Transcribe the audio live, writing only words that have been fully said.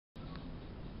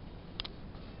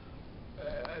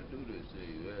do this shit,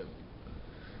 you feel me?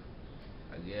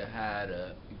 I get high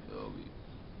up, you feel me?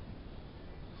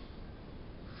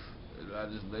 And I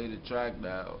just lay the track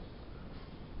down.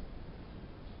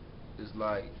 It's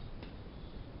like,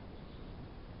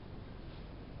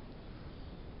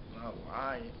 I'm not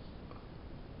lying.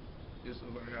 It's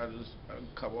like I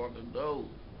come on the dope.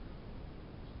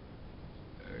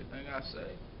 Everything I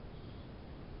say.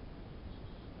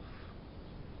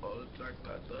 All the tracks I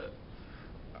thought,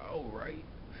 I'll write.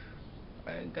 I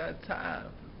ain't got time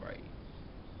to write.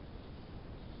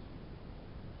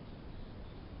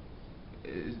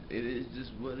 It is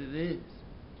just what it is.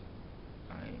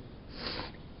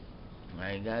 I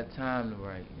ain't got time to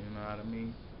write, you know what I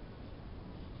mean?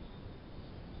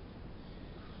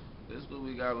 This is what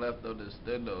we got left on the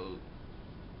stendo.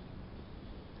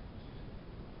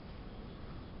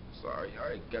 Sorry,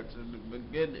 I ain't got to the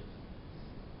beginning.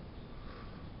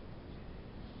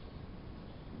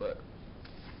 But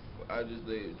I just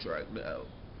laid the track down.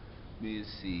 Me and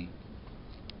C.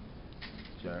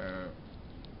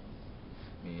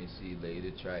 Me and C laid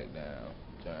the track down.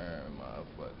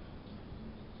 Motherfucker.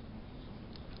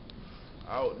 I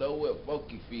don't know where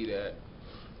Funky Feet at.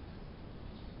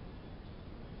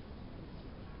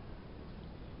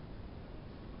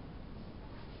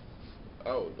 I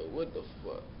don't know what the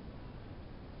fuck.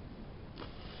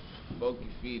 Funky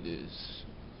Feet is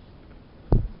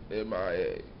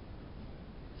MIA.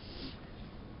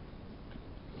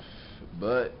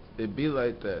 But it be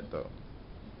like that though.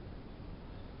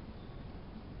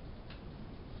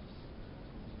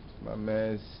 My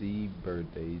man C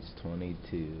birthday's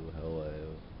 22.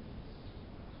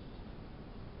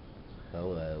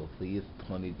 Hello, he's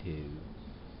 22.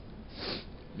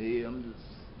 Me, I'm just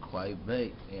quite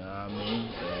baked, you know what I mean?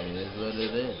 And it is what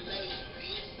it is.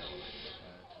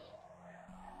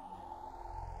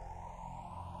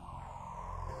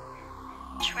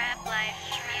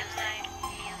 Traplifemuzik.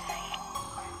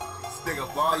 This nigga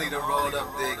Marley done rolled up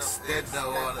the extendo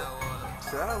on it.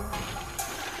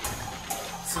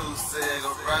 Two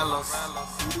cigarillos.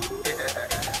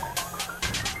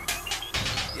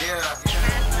 Yeah.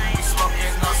 We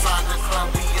smoking outside the club,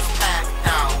 we is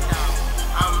packed out.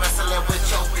 I'm wrestling with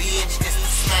your bitch, it's the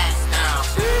smack now.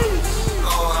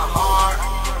 Going hard,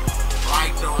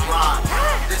 like the rock.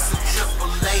 This a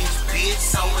Triple H, bitch,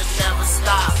 so it never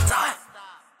stops.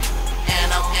 And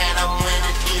I'm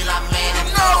winning deal, I made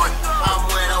it. I'm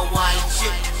with a white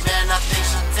chick, man, I think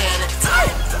she tanning.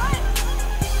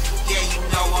 Yeah, you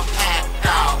know I'm packed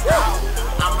out.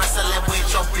 I'm wrestling with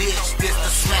your bitch, this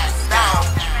the smackdown.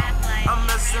 I'm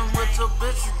messing with your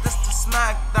bitch, this the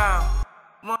smackdown.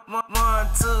 1, 2,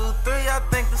 3, I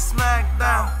think the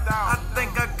smackdown. I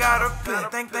think I got a pill,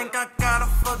 think I got a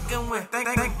fucking whip.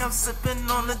 Think I'm sipping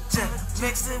on the jet,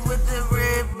 mix it with the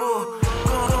Red Bull.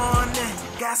 Go on in,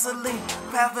 gasoline,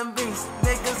 popping beans,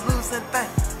 niggas losing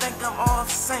think I'm off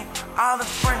sync, out of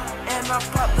frame, and I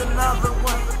popped another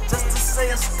one just to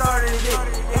say I started it.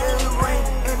 It rain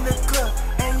in the club,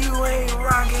 and you ain't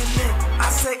rocking it. I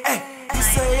say, hey, you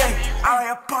say, hey,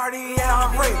 I party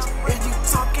outrage. If you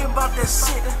talking about that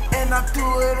shit, and I do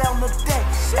it on the day,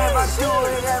 and I do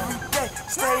it every day.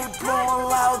 Stay blowing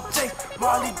loud J,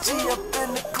 Marley G up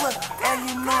in the club, and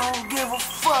you know I don't give a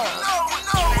fuck.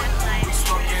 We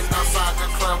smoking outside the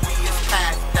club, we is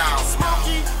packed down.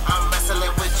 I'm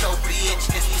wrestling with your bitch,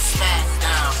 it's the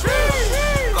smackdown.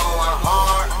 Going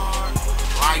hard,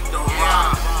 like the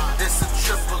rock. This a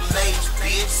Triple H,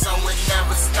 bitch, so it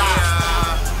never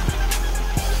stops.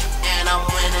 And I'm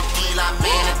winning deal, I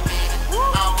mean it.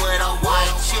 I'm with a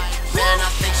white chick, man, I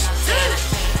think she tanning.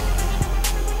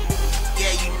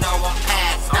 Yeah, you know I'm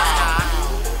packed down.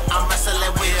 I'm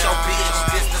wrestling with your bitch,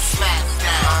 this the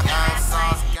smackdown.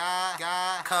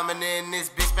 Coming in this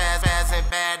bitch, fast and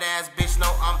badass bitch,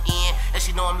 know I'm in. And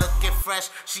she know I'm looking fresh,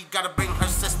 she gotta bring her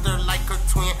sister like her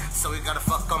twin. So we gotta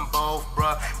fuck them both,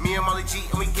 bruh. Me and Marley G,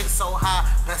 and we get so high,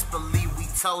 best believe we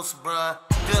toast, bruh.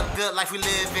 Good life we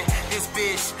living. This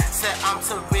bitch said I'm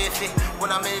terrific.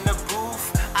 When I'm in the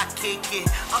booth, I kick it.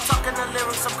 I'm talking the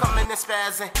lyrics, I'm coming and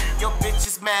spazzing. Your bitch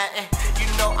is mad, and you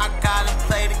know I gotta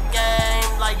play the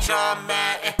game like John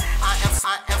Madden. I am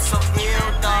so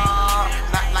ill, dawg.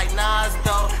 Not like Nas,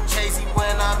 though. Jay-Z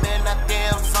when I'm in a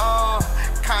damn zone.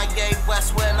 Kanye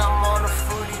West when I'm on the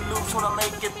Fruity Loops. When I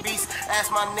make it beast,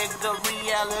 ask my nigga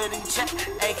reality check,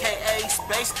 aka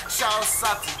space. Shouts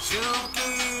out to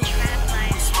Juki.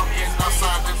 We smoking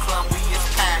outside the club, we is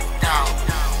packed out.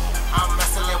 I'm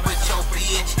wrestling with your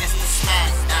bitch, it's the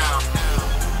smackdown.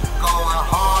 Going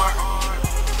hard,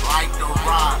 like the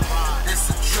rock. This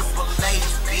a Triple H,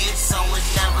 bitch, so it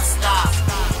never stops.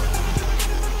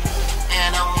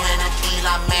 And I'm winning deal,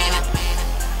 I made it.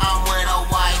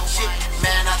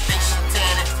 Man, I think